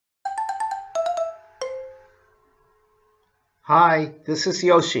Hi, this is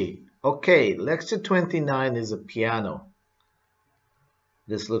Yoshi. Okay, lecture 29 is a piano.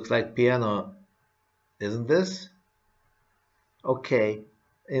 This looks like piano, isn't this? Okay,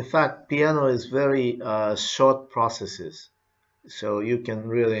 in fact, piano is very short processes, so you can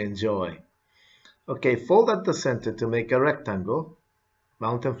really enjoy. Okay, fold at the center to make a rectangle,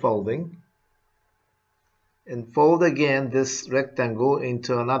 mountain folding, and fold again this rectangle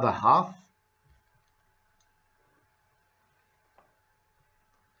into another half,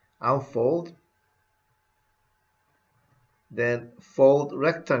 unfold, then fold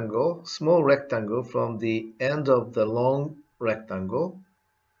rectangle, small rectangle from the end of the long rectangle,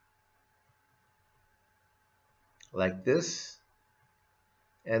 like this,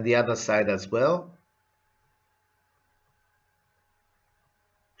 and the other side as well.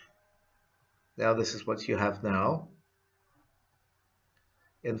 Now this is what you have now.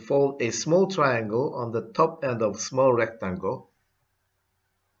 And fold a small triangle on the top end of small rectangle.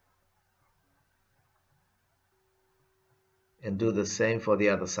 And do the same for the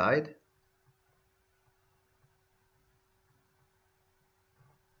other side.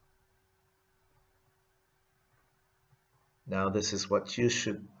 Now this is what you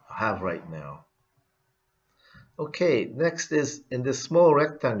should have right now. Okay, next is in this small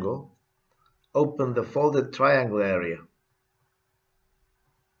rectangle, open the folded triangle area,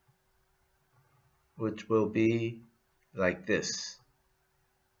 which will be like this.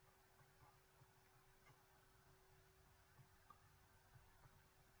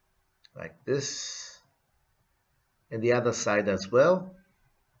 Like this. And the other side as well.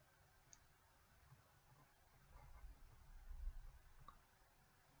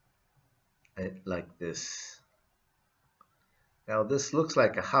 Like this. Now this looks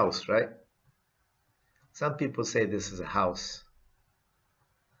like a house, right? Some people say this is a house.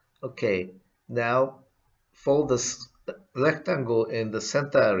 Okay, now fold this rectangle in the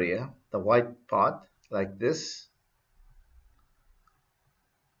center area, the white part, like this.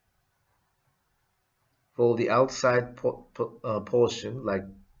 Fold the outside portion like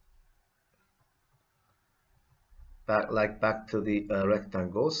back to the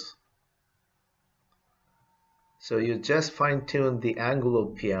rectangles. So you just fine-tune the angle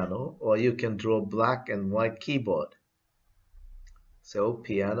of piano, or you can draw black and white keyboard. So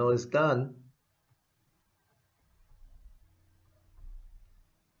piano is done.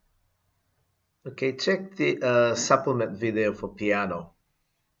 Okay, check the supplement video for piano.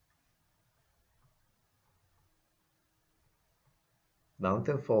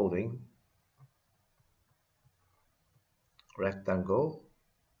 Mountain folding, rectangle,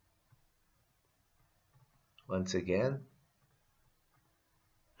 once again,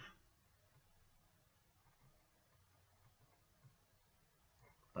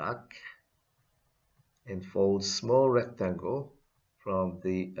 back, and fold small rectangle from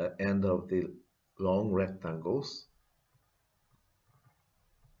the end of the long rectangles.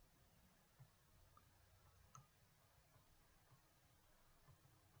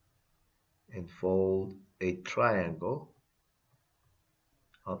 And fold a triangle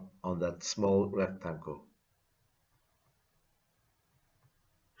on that small rectangle.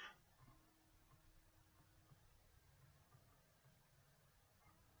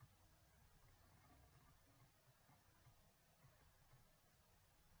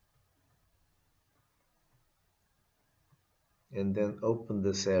 And then open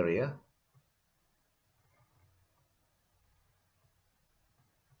this area.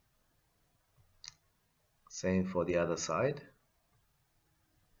 Same for the other side.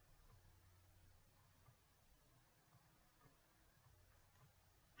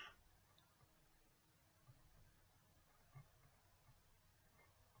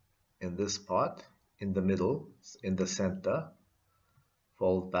 In this part, in the middle, in the center,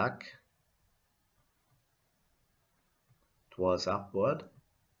 fold back towards upward.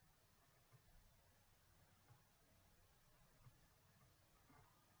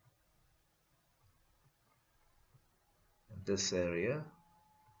 And this area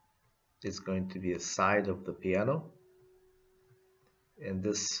is going to be a side of the piano. And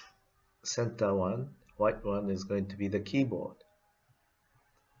this center one, white one, is going to be the keyboard.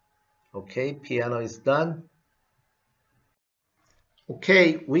 Okay, piano is done.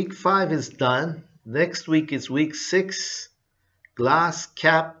 Okay, week 5 is done. Next week is week 6, glass,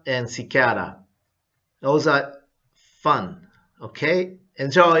 cap, and cicada. Those are fun. Okay,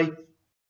 enjoy.